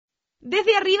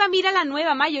Desde arriba mira la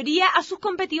nueva mayoría a sus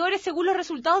competidores según los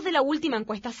resultados de la última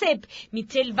encuesta CEP.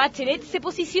 Michelle Bachelet se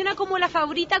posiciona como la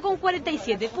favorita con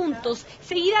 47 puntos,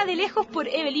 seguida de lejos por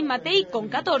Evelyn Matei con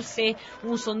 14,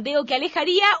 un sondeo que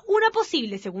alejaría una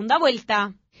posible segunda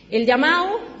vuelta. El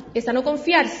llamado es a no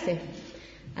confiarse,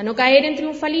 a no caer en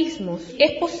triunfalismos.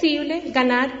 Es posible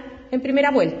ganar en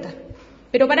primera vuelta,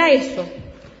 pero para eso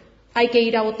hay que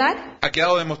ir a votar. Ha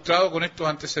quedado demostrado con estos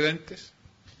antecedentes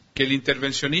que el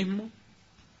intervencionismo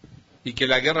y que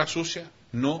la guerra sucia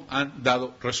no han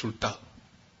dado resultado.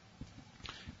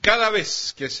 Cada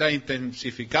vez que se ha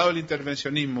intensificado el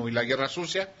intervencionismo y la guerra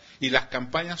sucia y las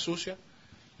campañas sucias,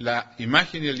 la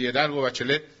imagen y el liderazgo de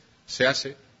Bachelet se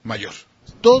hace mayor.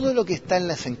 Todo lo que está en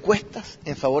las encuestas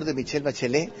en favor de Michelle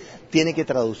Bachelet tiene que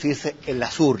traducirse en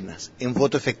las urnas, en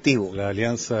voto efectivo. La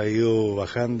alianza ha ido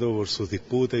bajando por sus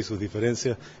disputas y sus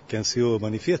diferencias que han sido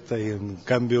manifiestas y en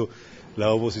cambio la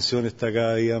oposición está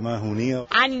cada día más unida.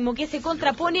 Ánimo que se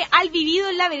contrapone al vivido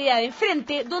en la vereda de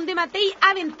enfrente, donde Matei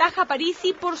aventaja a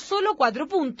Parisi por solo 4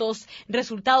 puntos.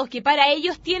 Resultados que para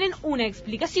ellos tienen una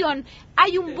explicación.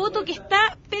 Hay un voto que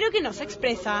está, pero que no se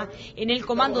expresa. En el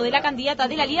comando de la candidata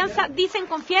de la alianza dicen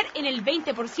confiar en el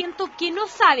 20% que no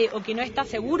sabe o que no está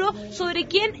seguro sobre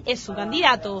quién es su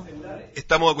candidato.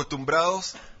 Estamos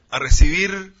acostumbrados a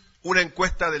recibir una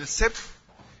encuesta del CEP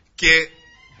que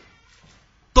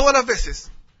todas las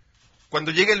veces,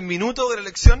 cuando llega el minuto de la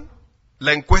elección,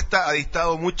 la encuesta ha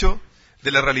distado mucho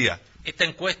de la realidad. Esta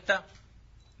encuesta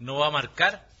no va a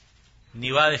marcar ni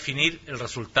va a definir el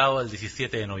resultado del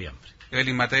 17 de noviembre.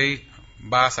 Evelyn Matei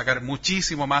va a sacar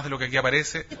muchísimo más de lo que aquí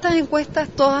aparece. Estas encuestas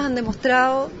todas han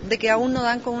demostrado de que aún no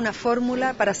dan con una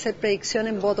fórmula para hacer predicción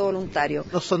en voto voluntario.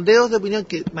 Los sondeos de opinión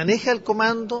que maneja el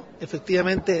comando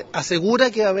efectivamente asegura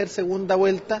que va a haber segunda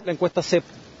vuelta. La encuesta CEP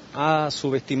ha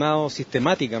subestimado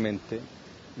sistemáticamente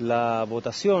la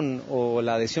votación o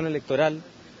la adhesión electoral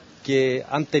que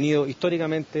han tenido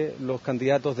históricamente los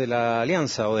candidatos de la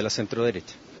alianza o de la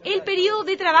centroderecha. El periodo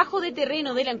de trabajo de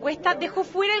terreno de la encuesta dejó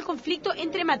fuera el conflicto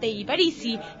entre Matei y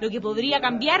Parisi, lo que podría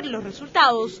cambiar los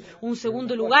resultados. Un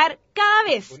segundo lugar cada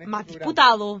vez más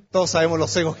disputado. Todos sabemos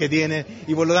los sesgos que tiene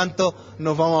y por lo tanto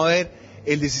nos vamos a ver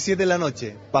el 17 de la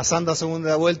noche, pasando a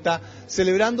segunda vuelta,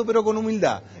 celebrando pero con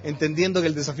humildad, entendiendo que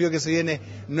el desafío que se viene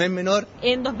no es menor.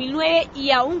 En 2009, y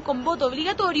aún con voto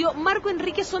obligatorio, Marco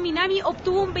Enrique Sominami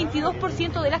obtuvo un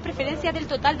 22% de las preferencias del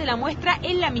total de la muestra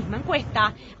en la misma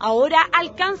encuesta. Ahora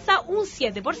alcanza un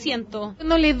 7%.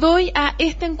 No le doy a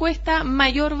esta encuesta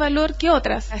mayor valor que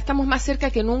otras. Estamos más cerca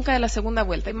que nunca de la segunda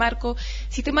vuelta. Y Marco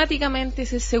sistemáticamente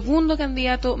es el segundo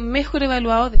candidato mejor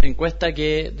evaluado. Encuesta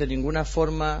que de ninguna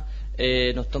forma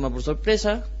nos toma por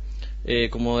sorpresa,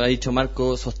 como ha dicho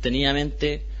Marco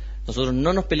sostenidamente, nosotros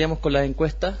no nos peleamos con las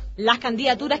encuestas. Las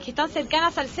candidaturas que están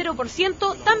cercanas al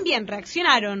 0% también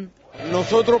reaccionaron.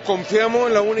 Nosotros confiamos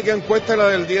en la única encuesta, la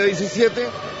del día 17,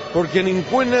 porque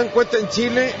ninguna encuesta en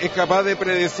Chile es capaz de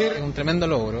predecir. Es un tremendo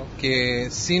logro que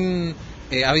sin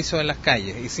aviso en las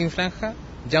calles y sin franja,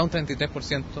 ya un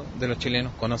 33% de los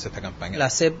chilenos conoce esta campaña. La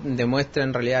CEP demuestra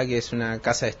en realidad que es una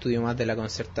casa de estudio más de la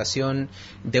concertación,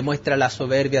 demuestra la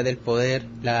soberbia del poder.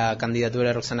 La candidatura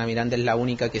de Roxana Miranda es la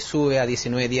única que sube a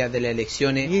 19 días de las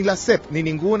elecciones. Ni la CEP ni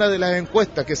ninguna de las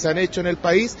encuestas que se han hecho en el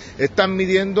país están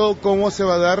midiendo cómo se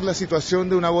va a dar la situación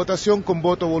de una votación con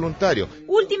voto voluntario.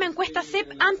 Última encuesta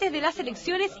CEP antes de las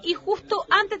elecciones y justo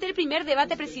antes del primer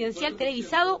debate presidencial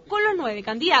televisado con los 9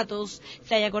 candidatos.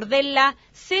 Saya Cordella,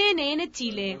 CNN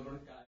Chile.